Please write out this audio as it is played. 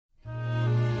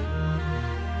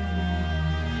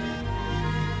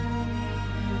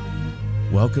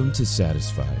Welcome to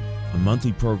Satisfied, a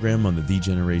monthly program on the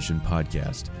Generation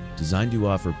podcast, designed to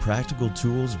offer practical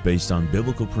tools based on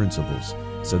biblical principles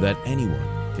so that anyone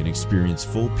can experience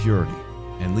full purity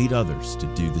and lead others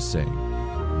to do the same.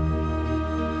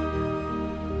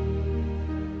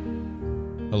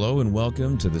 Hello and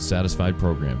welcome to the Satisfied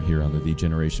program here on the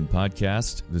Generation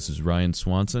podcast. This is Ryan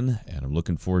Swanson, and I'm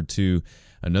looking forward to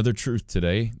another truth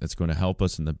today that's going to help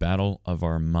us in the battle of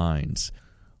our minds.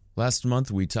 Last month,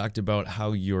 we talked about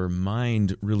how your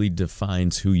mind really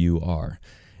defines who you are,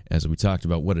 as we talked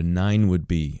about what a 9 would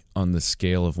be on the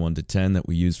scale of 1 to 10 that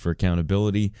we use for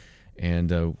accountability,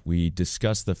 and we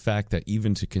discussed the fact that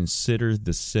even to consider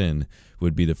the sin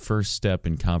would be the first step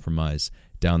in compromise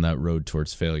down that road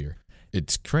towards failure.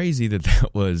 It's crazy that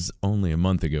that was only a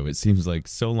month ago. It seems like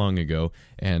so long ago,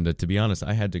 and to be honest,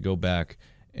 I had to go back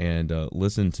and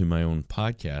listen to my own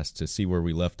podcast to see where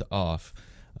we left off.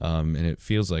 And it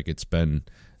feels like it's been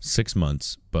 6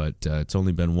 months, but it's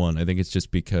only been one. I think it's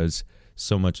just because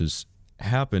so much has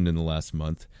happened in the last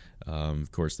month.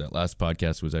 Of course, that last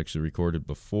podcast was actually recorded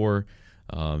before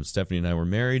Stephanie and I were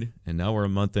married, and now we're a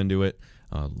month into it.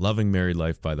 Loving married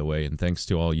life, by the way, and thanks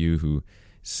to all you who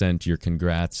sent your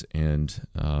congrats and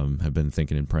have been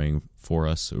thinking and praying for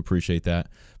us, so appreciate that.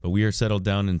 But we are settled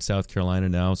down in South Carolina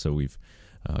now, so we've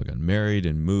gotten married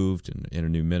and moved and in a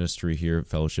new ministry here at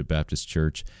Fellowship Baptist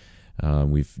Church.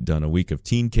 We've done a week of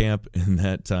teen camp in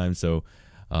that time, so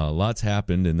lots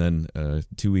happened, and then a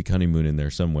 2-week honeymoon in there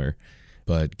somewhere.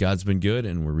 But God's been good,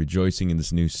 and we're rejoicing in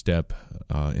this new step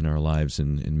in our lives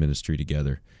and in ministry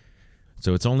together.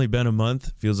 So it's only been a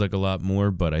month, feels like a lot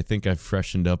more, but I think I've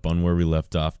freshened up on where we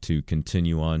left off to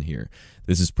continue on here.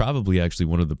 This is probably actually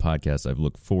one of the podcasts I've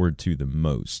looked forward to the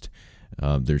most.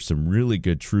 There's some really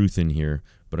good truth in here,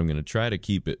 but I'm going to try to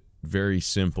keep it very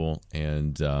simple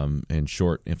and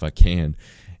short if I can,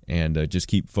 and just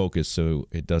keep focused so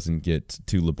it doesn't get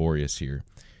too laborious here.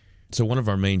 So one of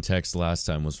our main texts last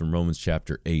time was from Romans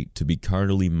chapter 8. To be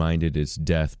carnally minded is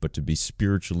death, but to be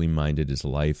spiritually minded is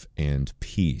life and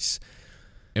peace.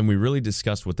 And we really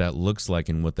discussed what that looks like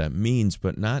and what that means,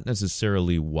 but not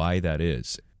necessarily why that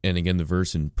is. And again, the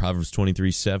verse in Proverbs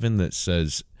 23:7 that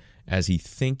says, "As he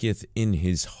thinketh in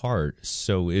his heart,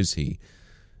 so is he."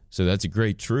 So that's a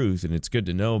great truth, and it's good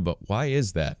to know, but why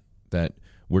is that? That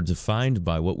we're defined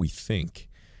by what we think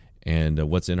and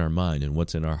what's in our mind and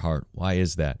what's in our heart. Why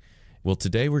is that? Well,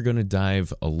 today we're going to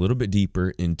dive a little bit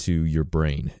deeper into your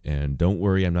brain. And don't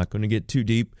worry, I'm not going to get too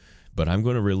deep, but I'm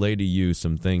going to relay to you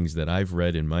some things that I've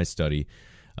read in my study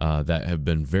that have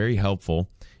been very helpful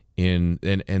and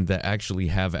that actually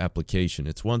have application.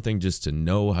 It's one thing just to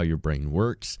know how your brain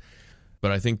works,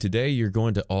 but I think today you're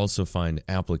going to also find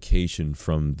application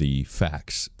from the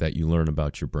facts that you learn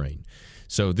about your brain.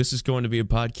 So this is going to be a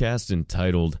podcast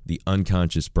entitled The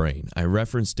Unconscious Brain. I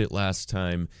referenced it last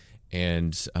time,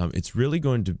 and it's really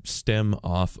going to stem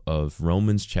off of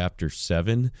Romans chapter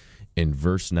 7 and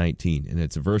verse 19. And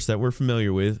it's a verse that we're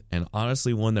familiar with, and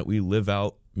honestly one that we live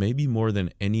out maybe more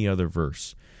than any other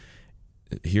verse.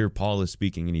 Here Paul is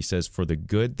speaking, and he says, "For the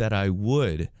good that I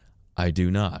would, I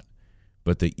do not,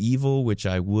 but the evil which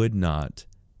I would not,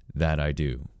 that I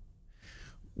do."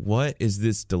 What is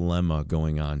this dilemma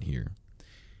going on here?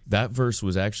 That verse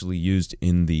was actually used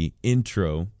in the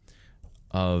intro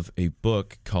of a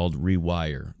book called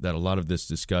Rewire that a lot of this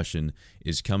discussion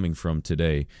is coming from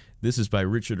today. This is by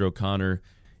Richard O'Connor.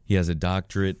 He has a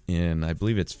doctorate in, I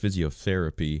believe it's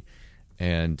physiotherapy,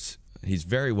 and he's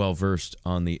very well versed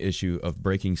on the issue of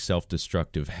breaking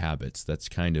self-destructive habits. That's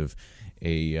kind of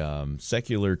a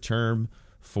secular term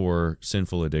for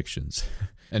sinful addictions.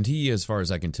 And he, as far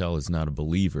as I can tell, is not a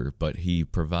believer, but he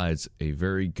provides a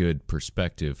very good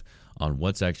perspective on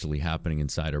what's actually happening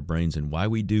inside our brains and why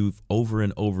we do over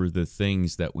and over the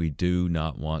things that we do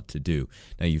not want to do.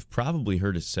 Now, you've probably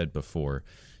heard it said before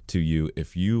to you,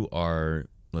 if you are,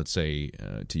 let's say,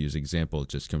 to use an example,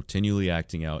 just continually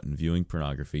acting out and viewing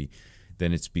pornography,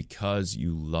 then it's because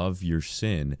you love your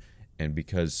sin and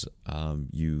because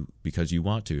you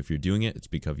want to. If you're doing it, it's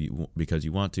because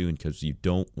you want to, and because you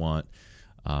don't want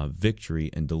victory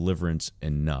and deliverance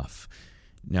enough.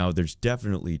 Now, there's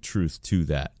definitely truth to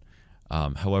that.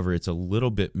 However, it's a little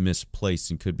bit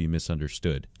misplaced and could be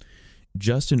misunderstood.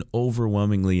 Just an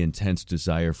overwhelmingly intense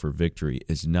desire for victory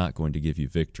is not going to give you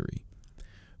victory,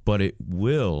 but it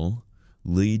will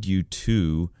lead you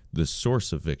to the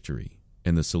source of victory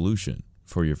and the solution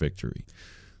for your victory.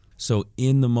 So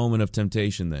in the moment of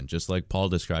temptation then, just like Paul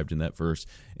described in that verse,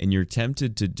 and you're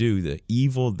tempted to do the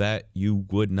evil that you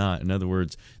would not, in other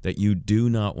words, that you do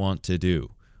not want to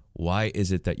do, why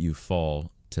is it that you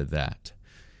fall to that?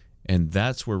 And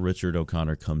that's where Richard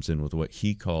O'Connor comes in with what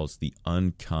he calls the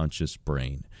unconscious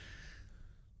brain.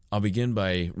 I'll begin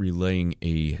by relaying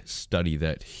a study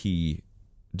that he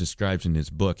describes in his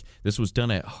book. This was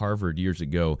done at Harvard years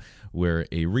ago, where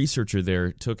a researcher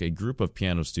there took a group of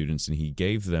piano students and he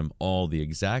gave them all the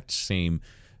exact same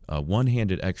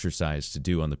one-handed exercise to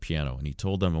do on the piano. And he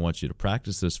told them, I want you to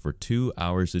practice this for 2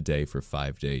 hours a day for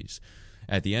 5 days.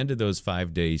 At the end of those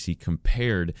 5 days, he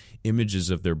compared images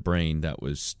of their brain that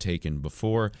was taken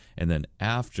before and then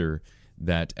after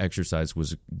that exercise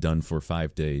was done for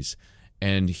 5 days.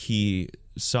 And he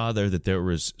saw there that there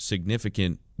was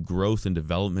significant growth and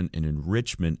development and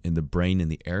enrichment in the brain in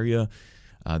the area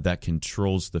that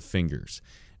controls the fingers.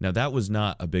 Now, that was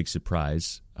not a big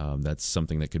surprise. That's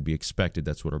something that could be expected.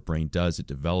 That's what our brain does. It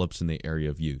develops in the area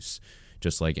of use,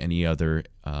 just like any other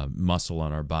muscle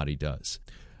on our body does.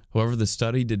 However, the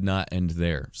study did not end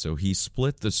there. So he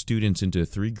split the students into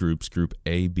 3 groups, Group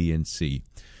A, B, and C.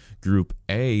 Group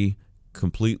A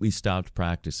completely stopped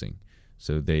practicing.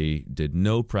 So they did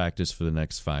no practice for the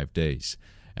next 5 days.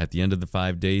 At the end of the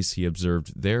 5 days, he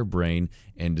observed their brain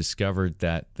and discovered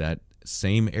that that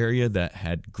same area that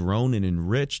had grown and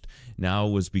enriched now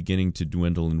was beginning to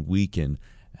dwindle and weaken,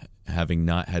 having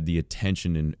not had the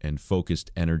attention and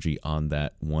focused energy on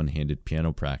that one-handed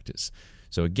piano practice.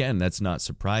 So again, that's not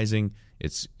surprising.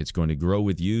 It's going to grow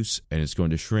with use, and it's going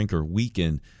to shrink or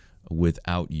weaken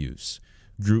without use.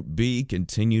 Group B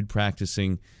continued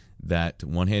practicing that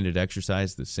one-handed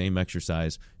exercise, the same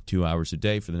exercise, 2 hours a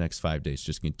day for the next 5 days.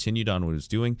 Just continued on what it was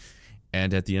doing.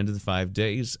 And at the end of the 5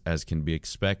 days, as can be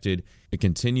expected, it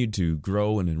continued to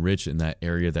grow and enrich in that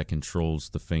area that controls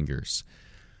the fingers.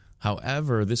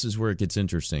 However, this is where it gets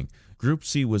interesting. Group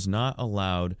C was not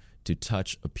allowed to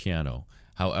touch a piano.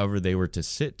 However, they were to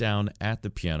sit down at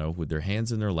the piano with their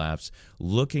hands in their laps,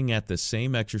 looking at the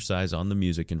same exercise on the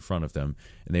music in front of them,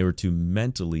 and they were to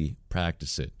mentally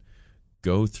practice it,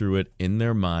 go through it in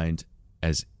their mind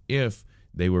as if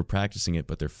they were practicing it,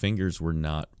 but their fingers were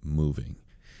not moving.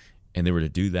 And they were to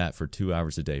do that for 2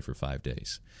 hours a day for 5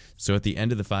 days. So at the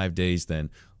end of the 5 days then,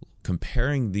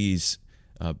 comparing these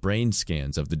brain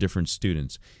scans of the different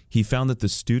students, he found that the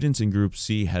students in Group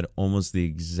C had almost the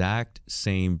exact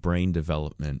same brain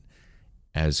development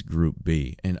as Group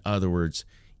B. In other words,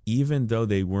 even though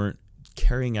they weren't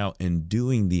carrying out and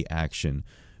doing the action,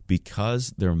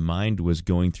 because their mind was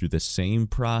going through the same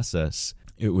process,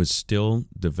 it was still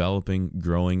developing,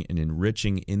 growing, and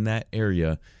enriching in that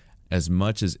area as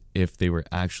much as if they were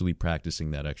actually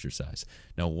practicing that exercise.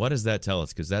 Now, what does that tell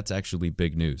us? Because that's actually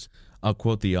big news. I'll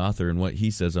quote the author and what he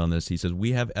says on this. He says,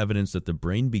 "We have evidence that the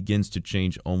brain begins to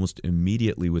change almost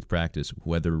immediately with practice,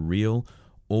 whether real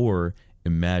or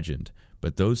imagined.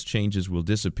 But those changes will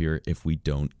disappear if we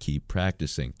don't keep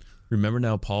practicing." Remember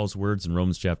now Paul's words in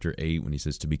Romans chapter 8 when he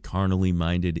says to be carnally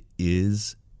minded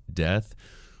is death?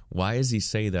 Why does he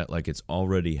say that like it's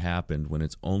already happened when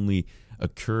it's only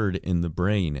occurred in the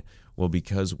brain? Well,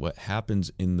 because what happens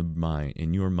in the mind,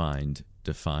 in your mind,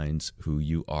 defines who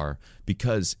you are,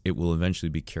 because it will eventually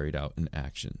be carried out in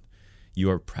action.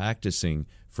 You are practicing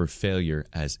for failure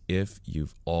as if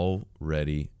you've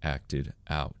already acted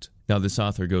out. Now, this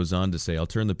author goes on to say, I'll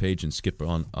turn the page and skip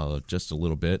on just a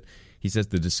little bit. He says,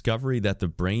 the discovery that the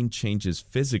brain changes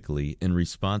physically in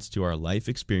response to our life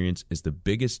experience is the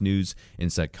biggest news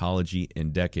in psychology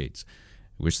in decades.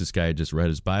 I wish this guy had just read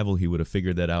his Bible. He would have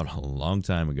figured that out a long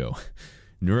time ago.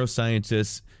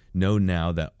 Neuroscientists know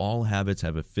now that all habits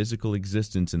have a physical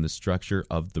existence in the structure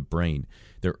of the brain.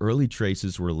 Their early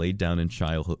traces were laid down in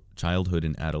childhood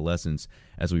and adolescence.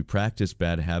 As we practice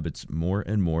bad habits more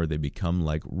and more, they become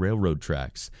like railroad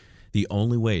tracks, the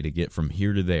only way to get from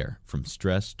here to there, from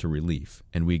stress to relief.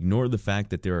 And we ignore the fact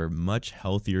that there are much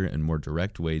healthier and more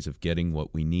direct ways of getting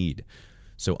what we need.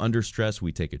 So under stress,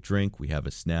 we take a drink, we have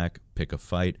a snack, pick a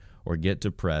fight, or get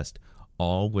depressed,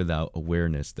 all without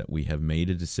awareness that we have made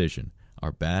a decision.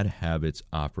 Our bad habits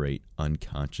operate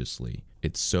unconsciously.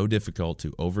 It's so difficult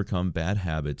to overcome bad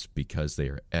habits because they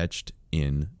are etched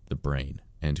in the brain.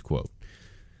 End quote.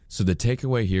 So the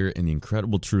takeaway here and the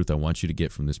incredible truth I want you to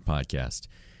get from this podcast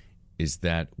is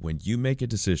that when you make a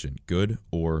decision, good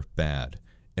or bad,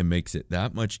 it makes it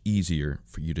that much easier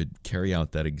for you to carry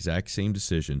out that exact same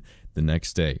decision the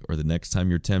next day or the next time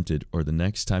you're tempted or the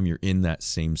next time you're in that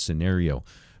same scenario.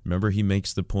 Remember, he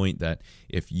makes the point that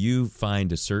if you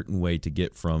find a certain way to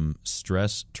get from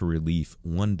stress to relief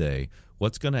one day,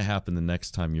 what's going to happen the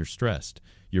next time you're stressed?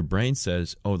 Your brain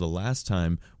says, oh, the last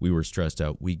time we were stressed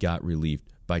out, we got relieved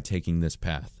by taking this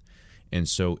path. And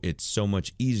so it's so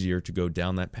much easier to go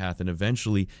down that path. And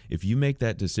eventually, if you make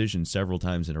that decision several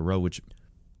times in a row, which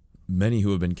many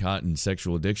who have been caught in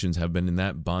sexual addictions have been in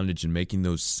that bondage and making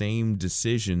those same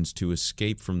decisions to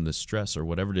escape from the stress or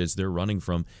whatever it is they're running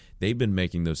from. They've been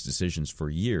making those decisions for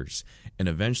years. And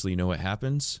eventually, you know what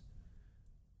happens?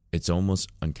 It's almost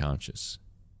unconscious.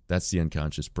 That's the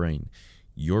unconscious brain.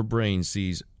 Your brain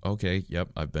sees, okay, yep,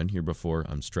 I've been here before.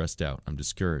 I'm stressed out. I'm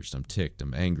discouraged. I'm ticked.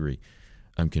 I'm angry.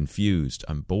 I'm confused.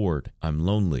 I'm bored. I'm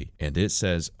lonely. And it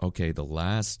says, okay, the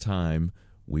last time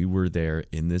we were there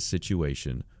in this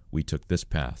situation, we took this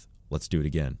path. Let's do it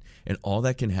again. And all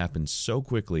that can happen so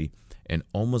quickly and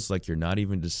almost like you're not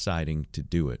even deciding to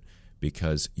do it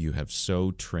because you have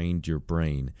so trained your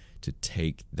brain to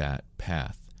take that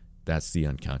path. That's the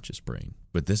unconscious brain.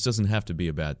 But this doesn't have to be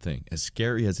a bad thing. As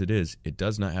scary as it is, it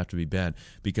does not have to be bad,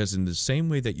 because in the same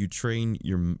way that you train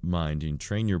your mind and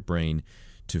train your brain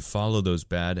to follow those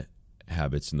bad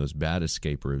habits and those bad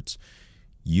escape routes,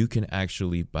 you can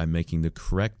actually, by making the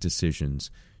correct decisions,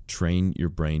 train your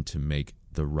brain to make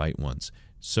the right ones.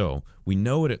 So we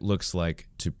know what it looks like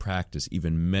to practice,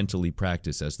 even mentally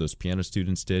practice, as those piano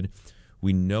students did.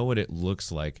 We know what it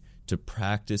looks like to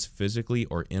practice physically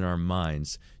or in our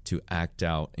minds to act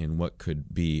out in what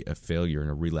could be a failure and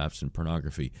a relapse in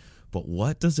pornography. But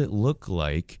what does it look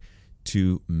like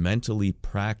to mentally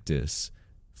practice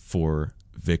for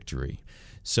victory?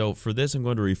 So for this, I'm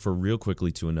going to refer real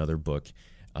quickly to another book.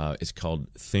 It's called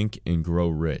Think and Grow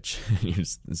Rich.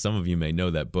 Some of you may know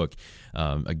that book.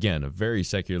 Again, a very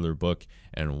secular book.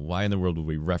 And why in the world would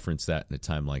we reference that in a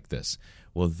time like this?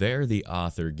 Well, there the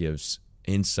author gives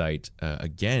insight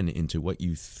again into what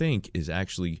you think is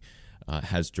actually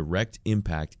has direct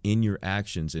impact in your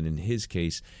actions, and in his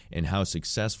case, and how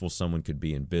successful someone could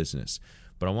be in business.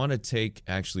 But I want to take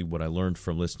actually what I learned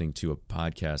from listening to a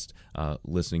podcast,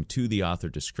 listening to the author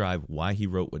describe why he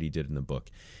wrote what he did in the book.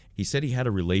 He said he had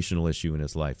a relational issue in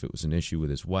his life. It was an issue with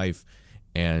his wife,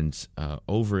 and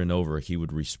over and over he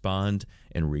would respond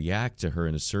and react to her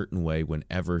in a certain way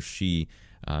whenever she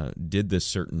did this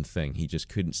certain thing. He just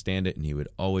couldn't stand it, and he would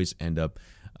always end up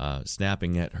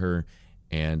snapping at her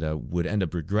and would end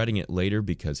up regretting it later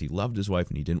because he loved his wife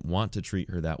and he didn't want to treat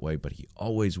her that way, but he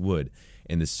always would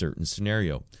in this certain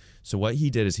scenario. So what he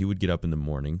did is he would get up in the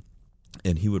morning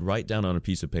and he would write down on a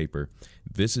piece of paper,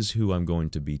 this is who I'm going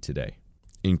to be today,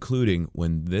 including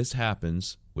when this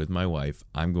happens with my wife,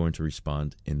 I'm going to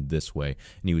respond in this way.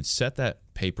 And he would set that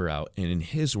paper out, and in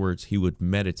his words, he would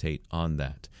meditate on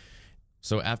that.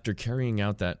 So after carrying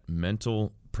out that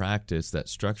mental practice, that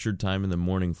structured time in the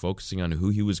morning, focusing on who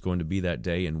he was going to be that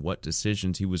day and what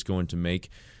decisions he was going to make,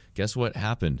 guess what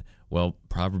happened? Well,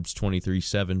 Proverbs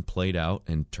 23:7 played out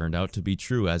and turned out to be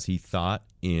true. As he thought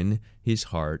in his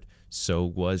heart, so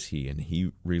was he. And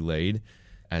he relayed,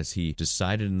 as he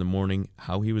decided in the morning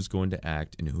how he was going to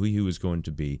act and who he was going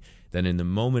to be, then in the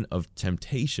moment of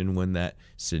temptation, when that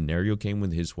scenario came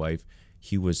with his wife,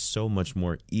 he was so much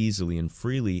more easily and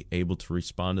freely able to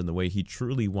respond in the way he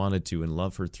truly wanted to and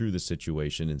love her through the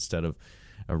situation instead of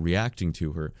reacting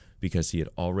to her, because he had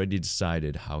already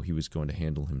decided how he was going to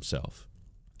handle himself.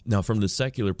 Now, from the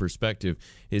secular perspective,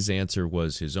 his answer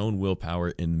was his own willpower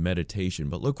in meditation.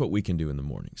 But look what we can do in the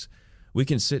mornings. We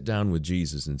can sit down with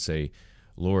Jesus and say,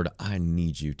 Lord, I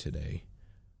need you today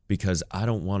because I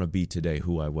don't want to be today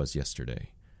who I was yesterday.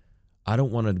 I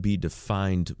don't want to be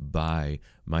defined by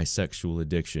my sexual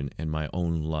addiction and my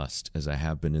own lust as I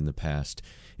have been in the past.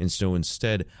 And so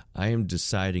instead, I am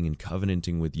deciding and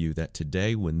covenanting with you that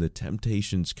today, when the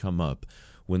temptations come up,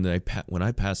 when I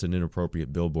pass an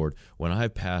inappropriate billboard, when I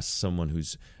pass someone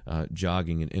who's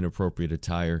jogging in inappropriate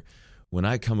attire, when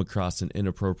I come across an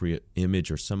inappropriate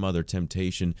image or some other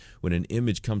temptation, when an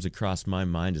image comes across my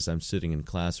mind as I'm sitting in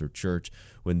class or church,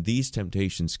 when these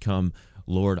temptations come,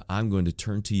 Lord, I'm going to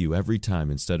turn to you every time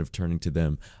instead of turning to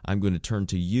them. I'm going to turn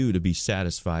to you to be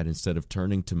satisfied instead of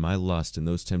turning to my lust and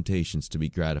those temptations to be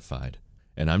gratified.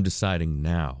 And I'm deciding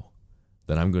now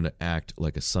that I'm going to act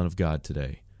like a son of God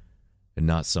today and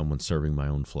not someone serving my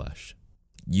own flesh.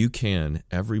 You can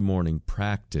every morning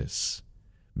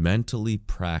mentally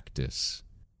practice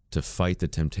to fight the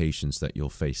temptations that you'll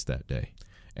face that day.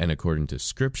 And according to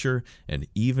Scripture and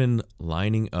even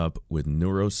lining up with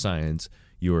neuroscience,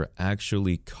 you are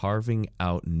actually carving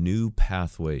out new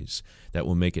pathways that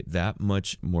will make it that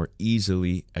much more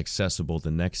easily accessible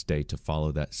the next day to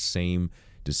follow that same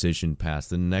decision path.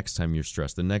 The next time you're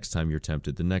stressed, the next time you're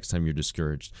tempted, the next time you're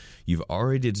discouraged, you've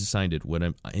already decided, when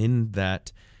I'm in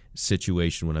that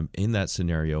situation, when I'm in that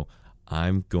scenario,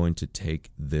 I'm going to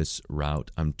take this route.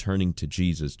 I'm turning to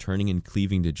Jesus, turning and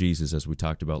cleaving to Jesus, as we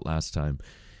talked about last time.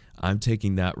 I'm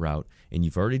taking that route, and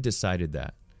you've already decided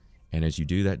that. And as you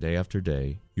do that day after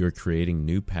day, you're creating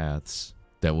new paths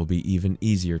that will be even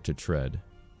easier to tread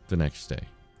the next day.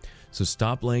 So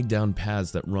stop laying down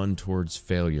paths that run towards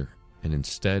failure and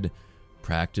instead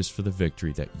practice for the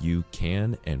victory that you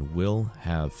can and will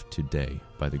have today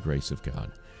by the grace of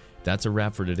God. That's a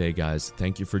wrap for today, guys.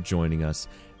 Thank you for joining us,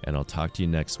 and I'll talk to you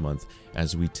next month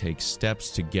as we take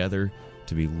steps together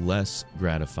to be less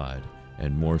gratified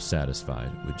and more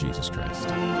satisfied with Jesus Christ.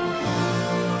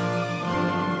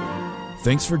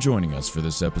 Thanks for joining us for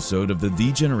this episode of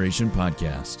the Generation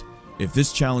Podcast. If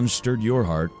this challenge stirred your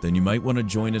heart, then you might want to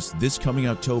join us this coming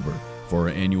October for our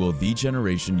annual The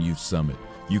Generation Youth Summit.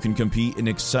 You can compete in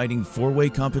exciting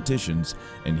 4-way competitions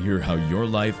and hear how your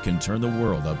life can turn the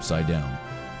world upside down.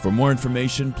 For more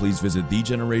information, please visit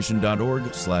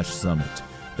thegeneration.org/summit.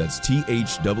 That's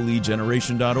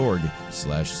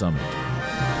THEEgeneration.org/summit.